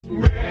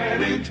Yeah,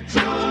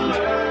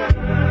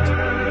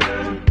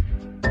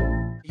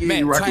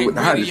 you're rocking with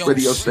the hottest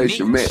radio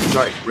station, Mack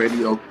Joka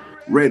Radio,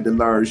 Ready to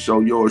Learn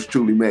show. Yours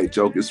truly, Mack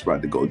Joka. It's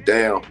about to go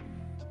down.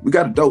 We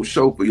got a dope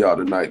show for y'all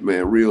tonight,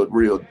 man.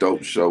 Real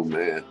dope show,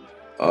 man.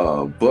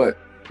 But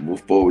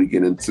before we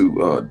get into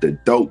the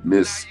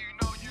dopeness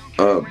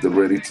of the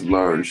Ready to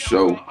Learn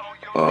show,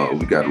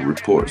 we got to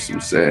report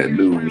some sad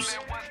news.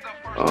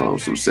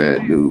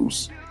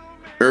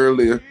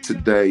 Earlier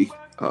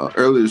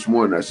this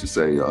morning, I should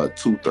say,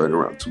 2:30,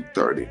 around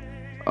 2:30,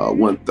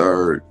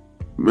 1/3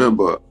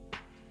 member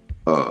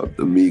of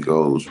the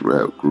Migos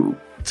rap group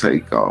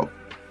ThaTakeOva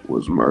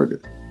was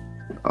murdered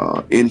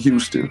in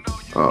Houston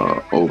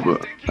over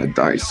a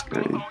dice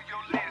game.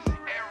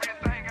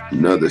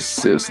 Another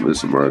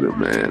senseless murder,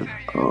 man.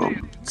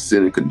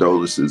 Sending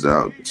condolences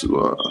out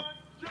to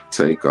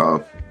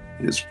ThaTakeOva,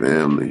 his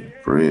family,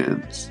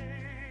 friends,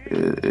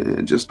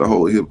 and just the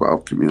whole hip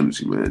hop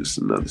community, man. Just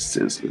another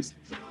senseless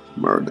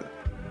murder.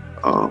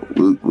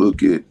 We'll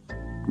get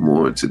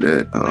more into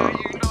that a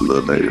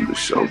little later in the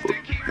show, but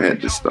had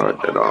to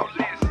start that off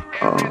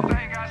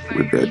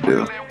with that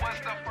deal.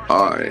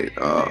 All right,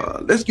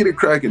 let's get it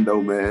cracking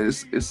though, man.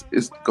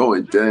 It's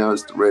going down.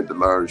 It's the Ready to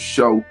Learn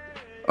show.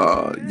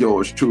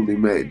 Yours truly,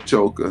 Mack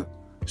Joka.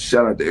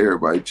 Shout out to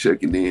everybody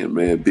checking in,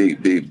 man.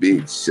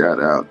 Big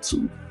shout out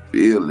to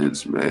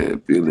Feelings, man.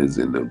 Feelings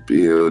in the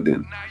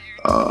building.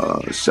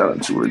 Shout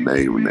out to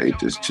Renee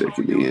just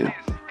checking in.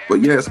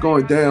 But yeah, it's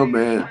going down,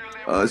 man.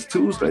 It's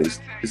Tuesday.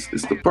 It's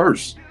the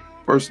first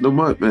of the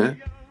month, man.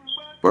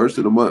 First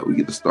of the month. We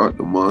get to start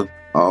the month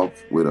off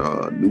with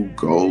new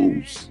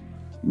goals,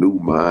 new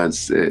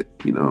mindset.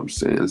 You know what I'm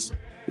saying?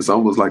 It's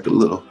almost like a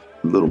little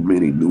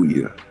mini New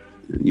Year.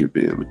 You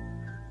feel me?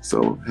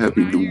 So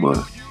happy new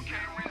month.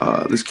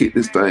 Let's kick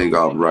this thing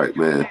off right,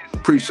 man.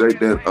 Appreciate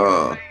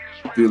that,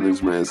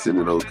 Feelings, man,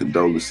 sending those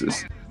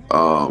condolences.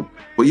 But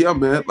yeah,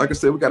 man, like I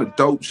said, we got a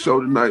dope show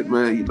tonight,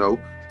 man. You know,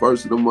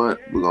 first of the month,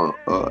 we're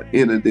gonna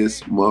enter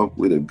this month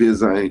with a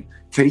bizang.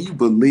 Can you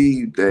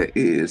believe that it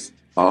is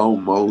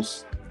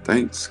almost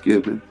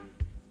Thanksgiving?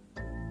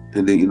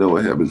 And then you know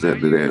what happens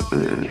after that,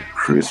 man?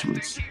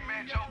 Christmas.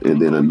 And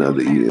then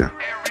another year.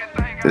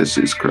 That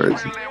shit's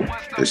crazy,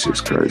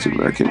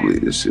 man. I can't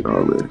believe this shit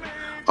already.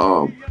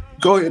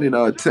 Go ahead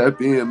and tap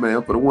in,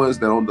 man. For the ones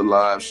that on the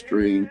live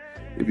stream,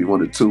 if you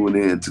want to tune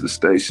in to the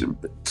station,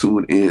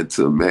 tune in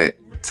to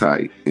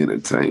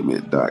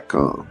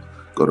MackTightentertainment.com.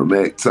 Go to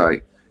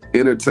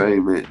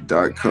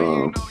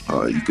MackTightentertainment.com.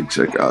 You can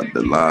check out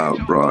the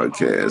live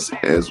broadcast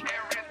as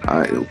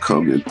I am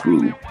coming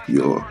through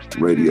your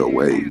radio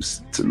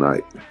waves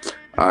tonight.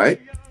 All right,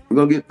 we're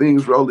going to get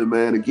things rolling,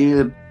 man.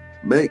 Again,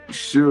 make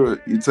sure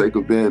you take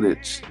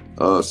advantage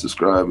of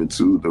subscribing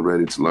to the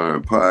Ready to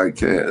Learn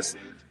podcast.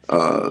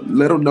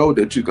 Let them know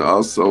that you can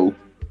also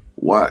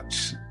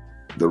watch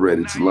the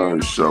Ready to Learn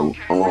show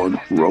on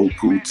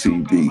Roku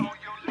TV.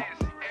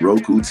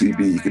 Roku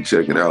TV, you can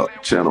check it out.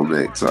 Channel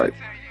Mack Tight.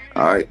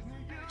 All right,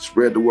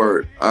 spread the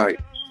word. All right,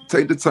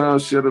 take the time,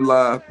 share the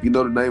live. You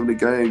know the name of the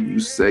game. You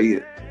say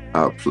it,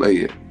 I'll play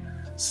it.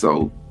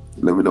 So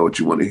let me know what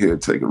you want to hear.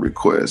 Taking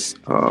requests,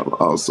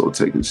 also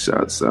taking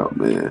shots out,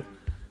 man.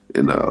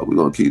 And we're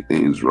gonna keep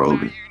things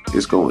rolling.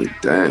 It's going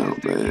down,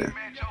 man,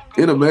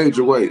 in a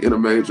major way.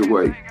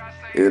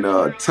 And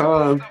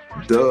time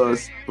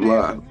does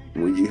fly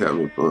when you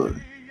having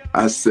fun.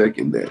 I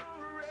second that.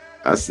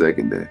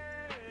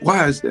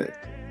 Why is that?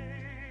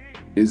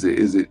 Is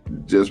it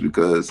just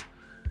because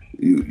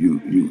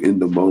you in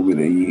the moment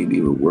and you ain't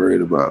even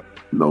worried about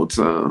no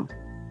time?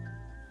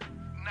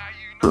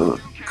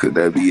 Could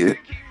that be it?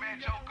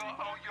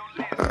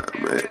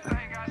 Man,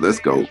 let's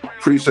go.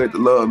 Appreciate the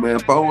love, man.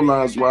 Phone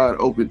lines wide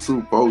open,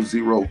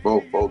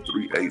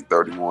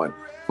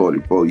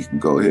 240-438-3144. You can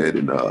go ahead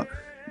and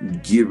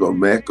give a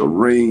Mac a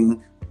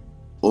ring,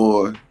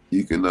 or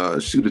you can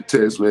shoot a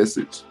text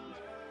message,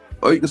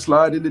 or you can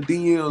slide in the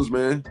DMs,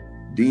 man.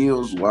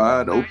 DMs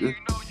wide open.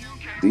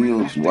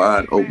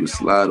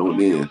 Slide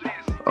on in.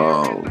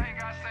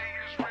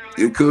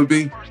 It could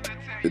be.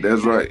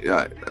 That's right.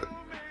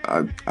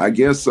 I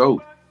guess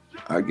so.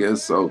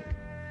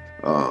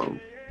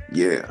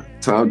 Yeah,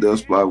 time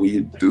does fly when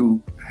you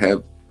do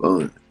have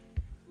fun.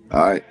 All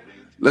right,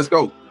 let's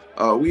go.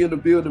 We in the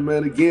building,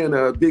 man. Again,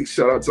 big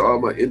shout out to all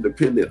my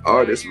independent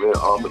artists, man.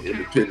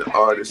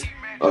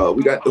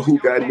 We got the Who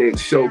Got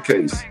Next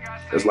Showcase.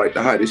 That's like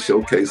the hottest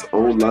showcase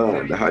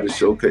online.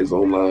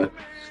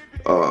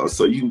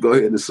 So you can go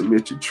ahead and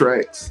submit your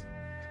tracks.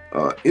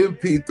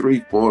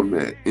 MP3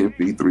 format. I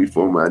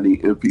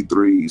need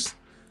MP3s.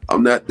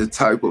 I'm not the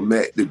type of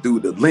Mac to do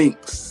the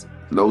links.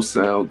 No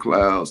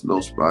SoundClouds, no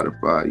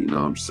Spotify. You know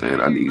what I'm saying?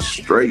 I need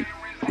straight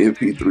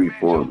MP3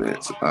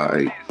 formats. All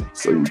right.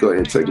 So you can go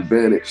ahead and take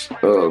advantage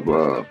of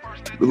the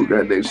Who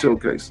Got Next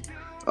Showcase.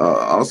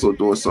 Also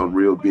doing something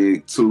real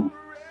big too.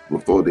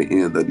 Before the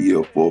end of the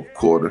year, fourth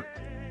quarter,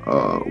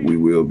 we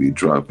will be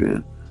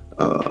dropping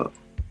a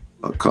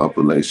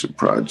compilation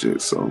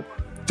project. So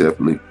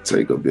definitely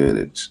take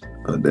advantage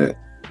of that.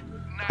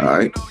 All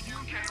right.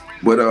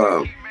 But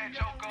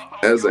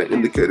as I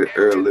indicated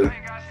earlier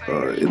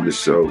in the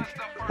show,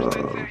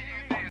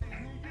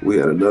 we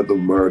had another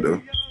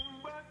murder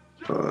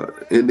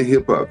in the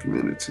hip hop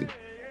community,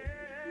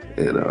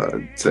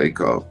 and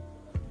Takeoff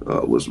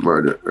was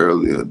murdered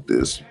earlier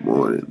this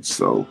morning.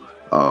 So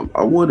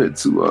I wanted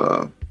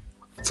to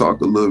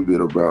talk a little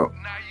bit about,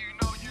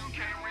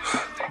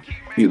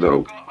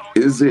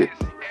 is it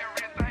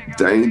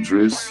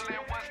dangerous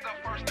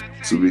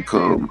to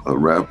become a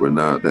rapper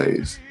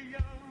nowadays?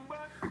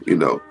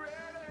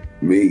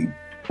 Me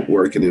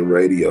working in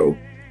radio,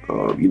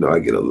 I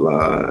get a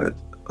lot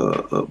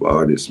of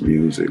artist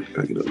music.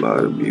 I get a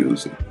lot of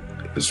music,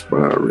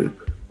 aspiring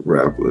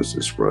rappers,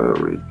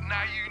 aspiring,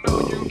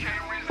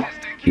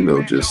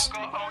 just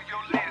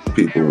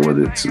people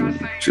wanted to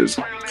just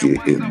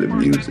get in the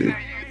music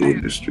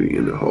industry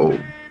in the whole.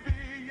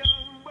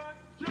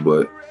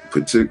 But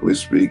particularly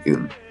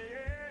speaking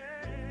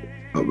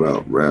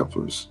about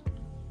rappers,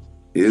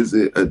 is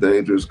it a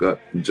dangerous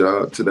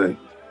job today?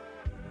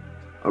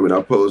 I mean,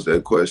 I posed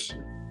that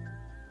question.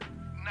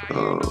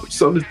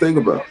 Something to think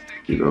about.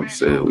 You know what I'm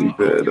saying? We've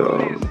had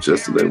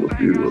Just to Name a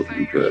Few.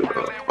 We've had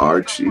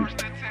Archie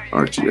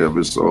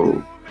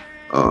Episode,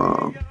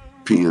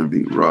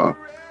 PNB Rock,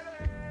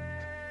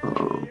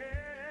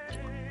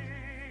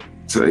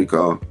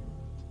 Takeoff,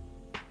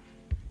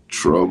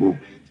 Trouble.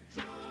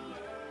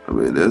 I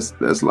mean,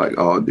 that's like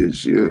all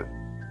this year.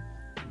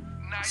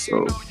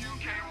 So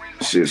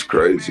shit's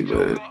crazy,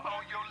 man.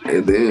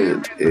 And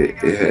then it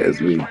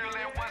has me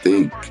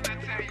think,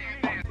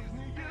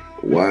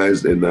 why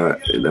is there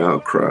not an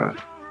outcry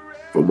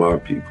from our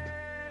people,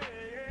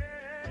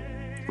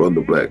 from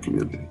the Black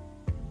community?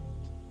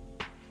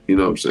 You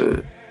know what I'm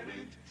saying?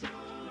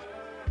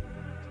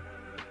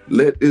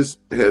 Let this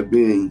have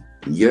been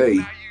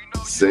Ye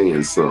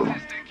saying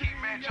something.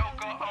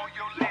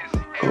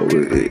 Oh,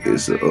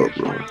 it's an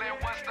uproar.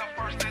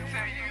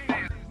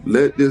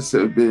 Let this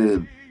have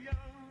been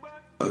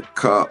a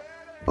cop,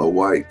 a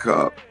white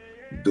cop,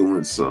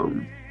 doing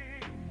something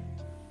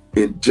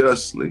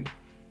unjustly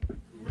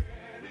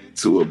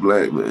to a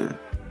Black man.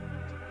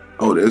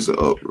 Oh, there's an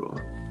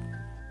uproar.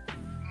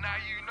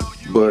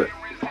 But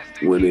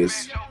when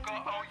it's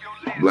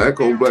Black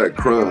on Black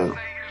crime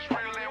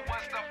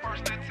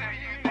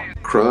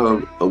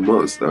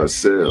amongst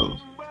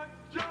ourselves,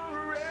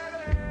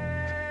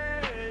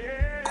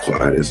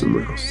 quiet as a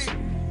mouse.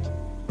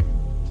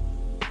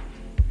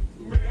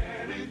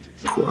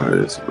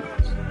 Quiet as a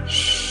mouse.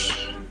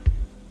 Shh.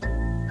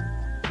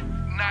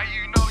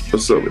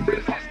 What's up with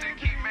that?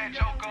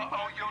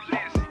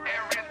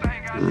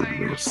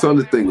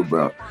 Something to think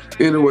about.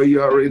 Anyway,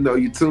 you already know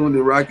you tuned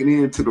and rocking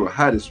in to the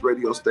hottest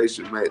radio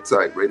station, Mack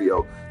Type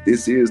Radio.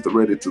 This is the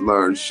Ready to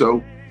Learn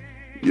show.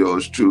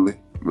 Yours truly,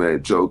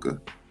 Mack Joka.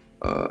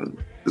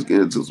 Let's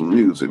get into some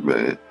music,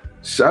 man.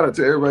 Shout out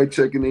to everybody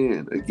checking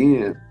in.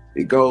 Again,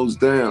 it goes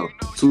down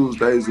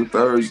Tuesdays and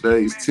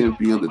Thursdays, 10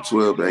 p.m. to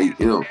 12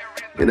 a.m.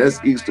 And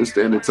that's Eastern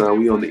Standard Time.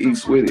 We on the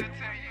East with it.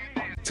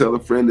 Tell a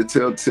friend to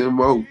tell 10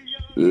 more.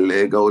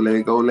 Let go,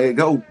 let go, let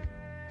go.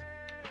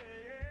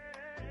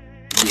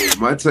 Yeah,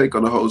 my take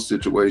on the whole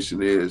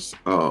situation is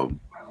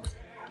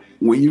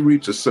when you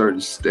reach a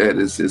certain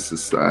status in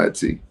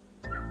society,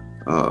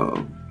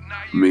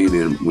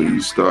 meaning when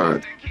you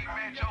start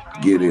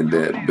getting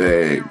that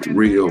bag,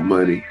 real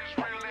money,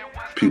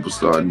 people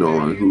start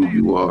knowing who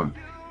you are.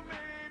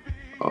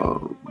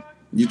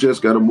 You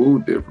just got to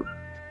move different.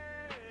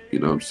 You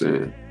know what I'm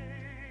saying?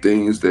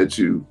 Things that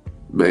you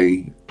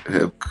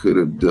could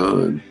have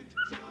done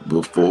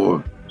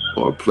before,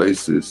 or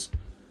places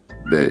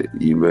that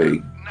you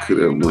could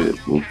have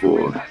went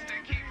before,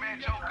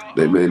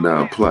 they may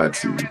not apply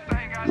to you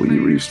when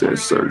you reach that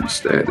certain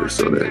status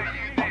or that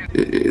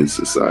in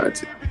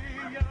society.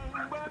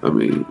 I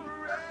mean,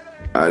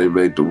 I didn't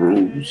make the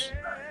rules.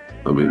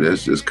 I mean,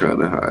 that's just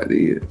kind of how it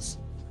is.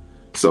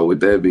 So with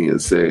that being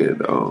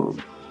said,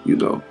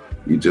 you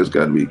just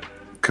got to be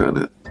kind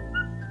of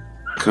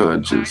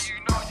conscious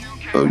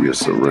of your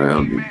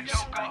surroundings,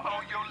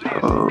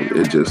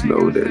 and just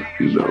know that,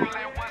 you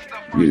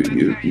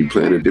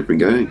playing a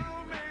different game.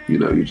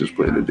 You're just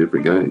playing a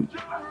different game.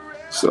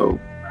 So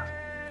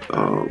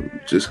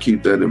just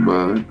keep that in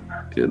mind.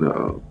 And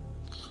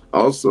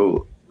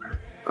also,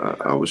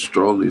 I would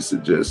strongly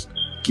suggest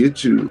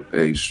get you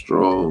a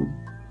strong,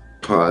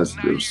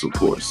 positive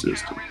support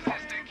system.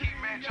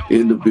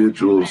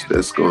 Individuals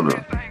that's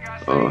gonna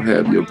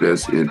have your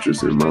best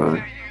interest in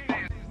mind,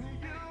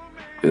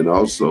 and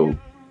also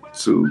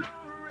to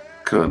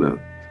kind of,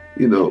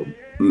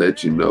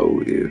 let you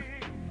know if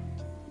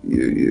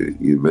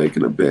you're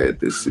making a bad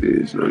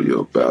decision or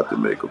you're about to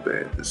make a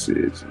bad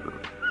decision,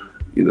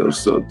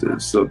 something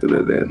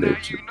of that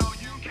nature.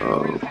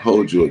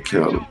 Hold you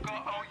accountable.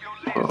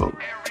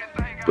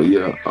 But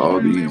yeah, all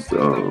these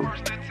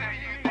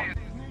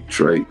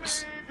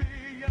traits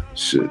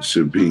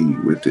should be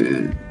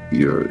within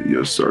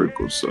your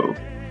circle. So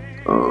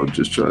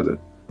just try to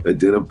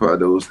identify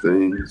those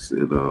things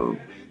and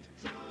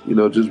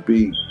just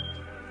be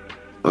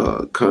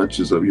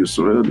conscious of your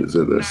surroundings,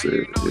 as I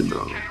said, and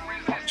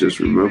just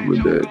remember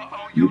that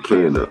You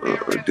playing a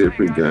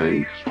different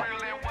game.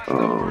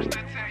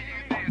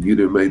 You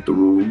didn't make the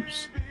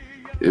rules.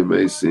 It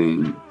may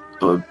seem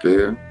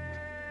unfair,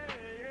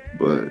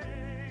 but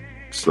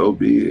so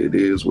be it.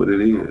 It is what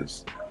it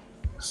is.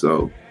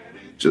 So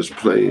just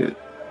play it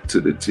to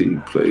the T.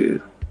 Play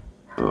it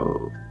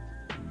for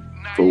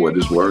what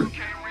it's worth.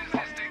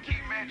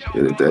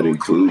 And if that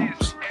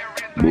includes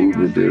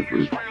moving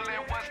different,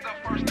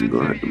 you're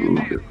going to have to move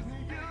different.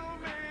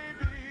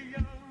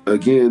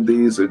 Again,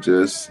 these are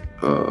just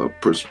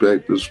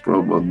perspectives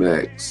from a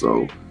Mack.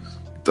 So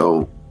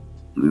don't,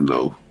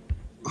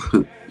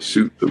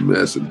 shoot the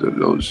messenger.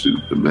 Don't shoot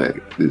the Mack.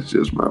 It's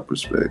just my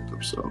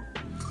perspective. So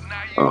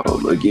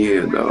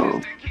again,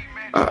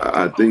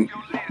 I think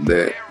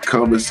that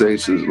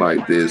conversations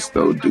like this,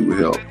 though, do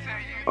help.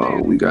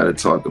 We got to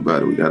talk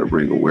about it. We got to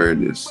bring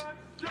awareness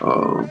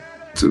to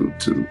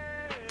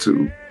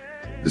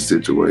the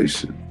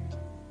situation,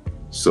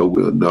 so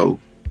we'll know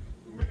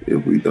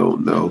if we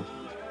don't know,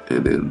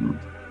 and then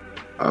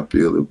I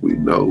feel if we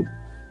know,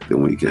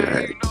 then we can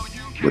act.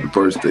 But the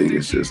first thing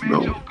is just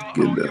knowing,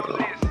 getting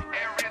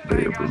the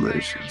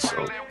information.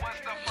 So,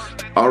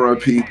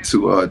 R.I.P.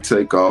 to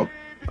TakeOva.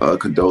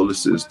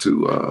 Condolences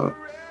to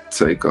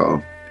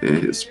TakeOva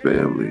and his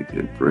family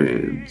and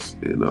friends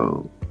and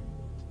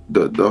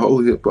the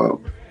whole hip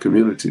hop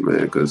community,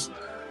 man. Because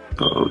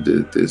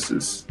this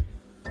is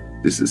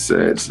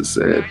sad. It's a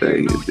sad day,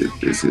 and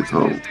this is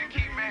home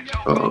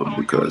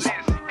because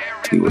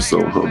he was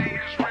so humble.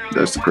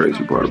 That's the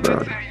crazy part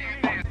about it.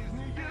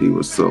 He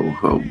was so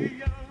humble.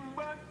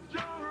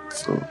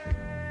 So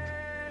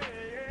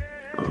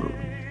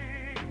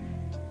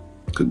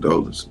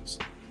condolences.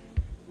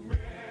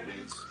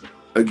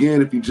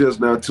 Again, if you just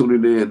now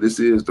tuning in, this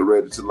is the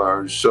Ready to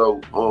Learn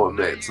show on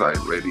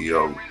ThaTakeOva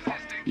Radio.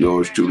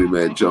 Yours truly,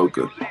 Mack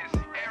Joka.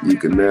 You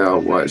can now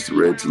watch the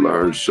Ready to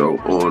Learn show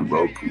on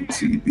Roku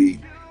TV,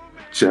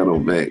 channel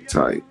Mack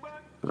Type.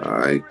 All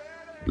right,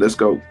 let's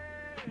go.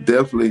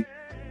 Definitely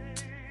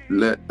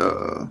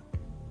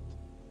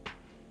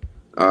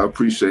I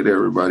appreciate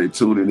everybody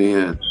tuning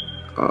in.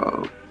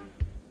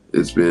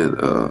 It's been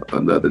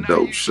another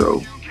dope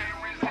show.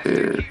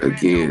 And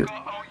again,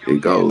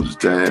 it goes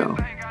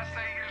down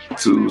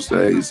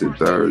Tuesdays and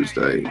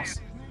Thursdays.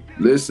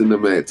 Listen to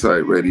Mack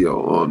Type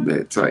Radio on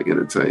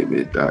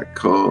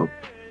MackTypeEntertainment.com.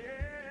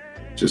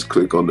 Just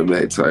click on the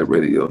Mack Type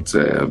Radio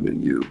tab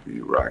and you'll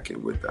be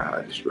rocking with the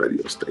hottest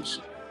radio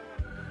station.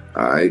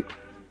 All right.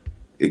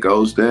 It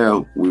goes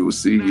down. We will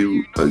see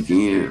you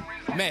again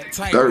Mack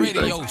Type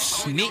Thursday. Radio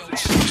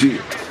snitch.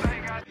 Cheers.